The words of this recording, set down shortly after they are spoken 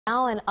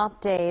Now an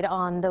update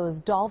on those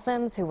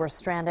dolphins who were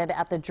stranded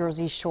at the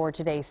Jersey Shore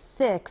today.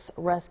 6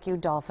 rescued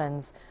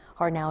dolphins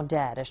are now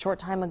dead. A short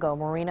time ago,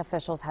 marine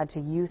officials had to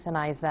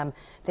euthanize them.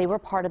 They were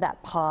part of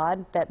that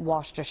pod that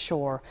washed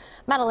ashore.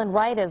 Madeleine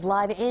Wright is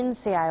live in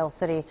Sea Isle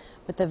City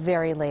with the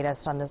very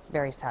latest on this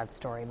very sad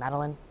story.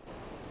 Madeleine.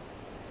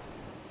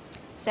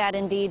 Sad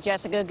indeed,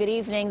 Jessica. Good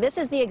evening. This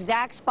is the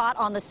exact spot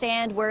on the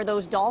sand where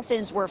those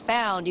dolphins were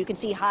found. You can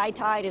see high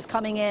tide is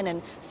coming in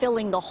and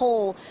filling the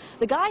hole.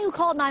 The guy who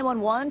called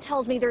 911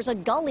 tells me there's a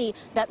gully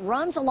that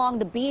runs along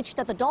the beach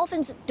that the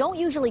dolphins don't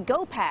usually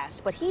go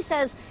past. But he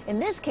says in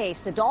this case,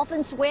 the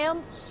dolphins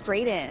swam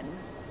straight in.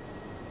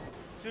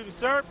 Excuse me,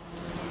 sir.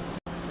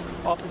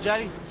 Off the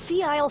jetty.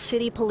 Sea Isle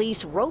City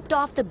police roped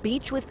off the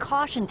beach with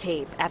caution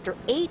tape after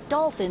 8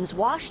 dolphins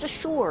washed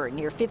ashore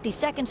near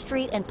 52nd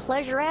Street and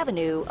Pleasure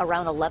Avenue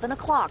around 11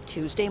 o'clock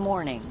Tuesday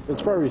morning.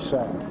 It's very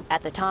sad.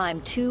 At the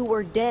time, 2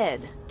 were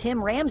dead.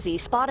 Tim Ramsey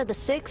spotted the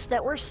 6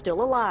 that were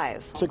still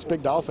alive. 6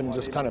 big dolphins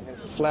just kind of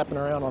flapping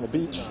around on the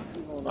beach.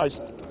 I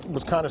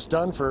was kind of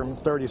stunned for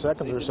 30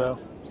 seconds or so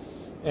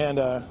and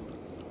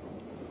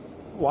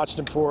watched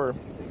them for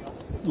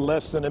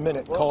less than a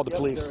minute, called the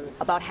police.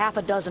 About half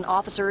a dozen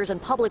officers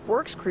and public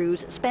works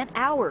crews spent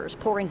hours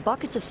pouring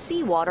buckets of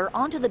seawater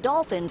onto the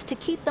dolphins to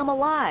keep them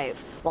alive,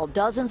 while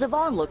dozens of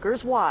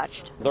onlookers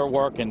watched. They're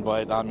working,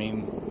 but I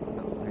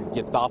mean,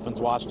 get dolphins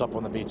washed up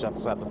on the beach,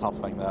 that's a tough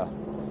thing to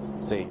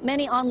see.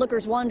 Many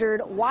onlookers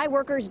wondered why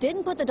workers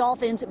didn't put the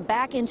dolphins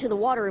back into the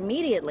water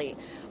immediately.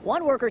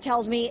 One worker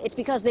tells me it's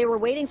because they were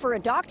waiting for a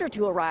doctor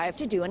to arrive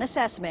to do an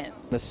assessment.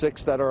 The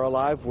 6 that are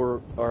alive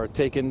are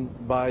taken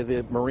by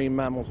the Marine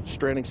Mammal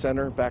Stranding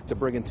Center back to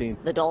Brigantine.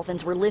 The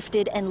dolphins were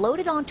lifted and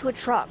loaded onto a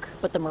truck,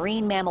 but the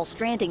Marine Mammal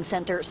Stranding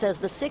Center says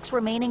the 6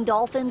 remaining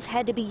dolphins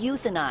had to be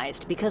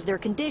euthanized because their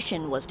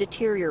condition was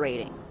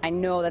deteriorating. I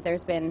know that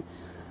there's been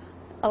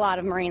a lot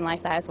of marine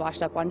life that has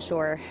washed up on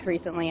shore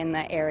recently in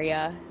the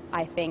area.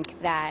 I think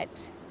that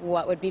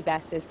what would be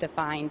best is to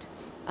find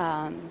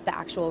the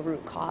actual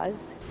root cause.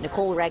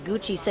 Nicole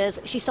Ragucci says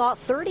she saw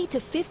 30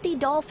 to 50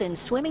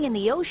 dolphins swimming in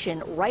the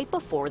ocean right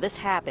before this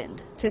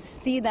happened. To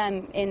see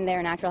them in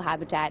their natural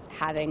habitat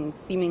having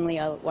seemingly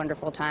a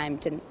wonderful time,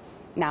 to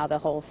now the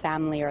whole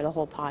family or the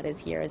whole pod is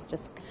here, is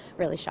just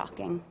really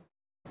shocking.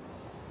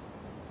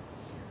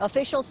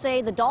 Officials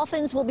say the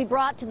dolphins will be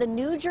brought to the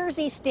New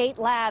Jersey State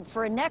Lab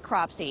for a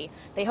necropsy.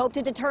 They hope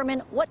to determine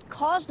what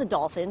caused the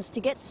dolphins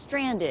to get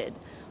stranded.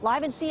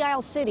 Live in Sea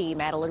Isle City,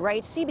 Madeleine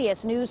Wright,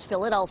 CBS News,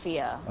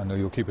 Philadelphia. I know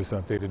you'll keep us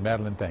updated.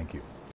 Madeleine, thank you.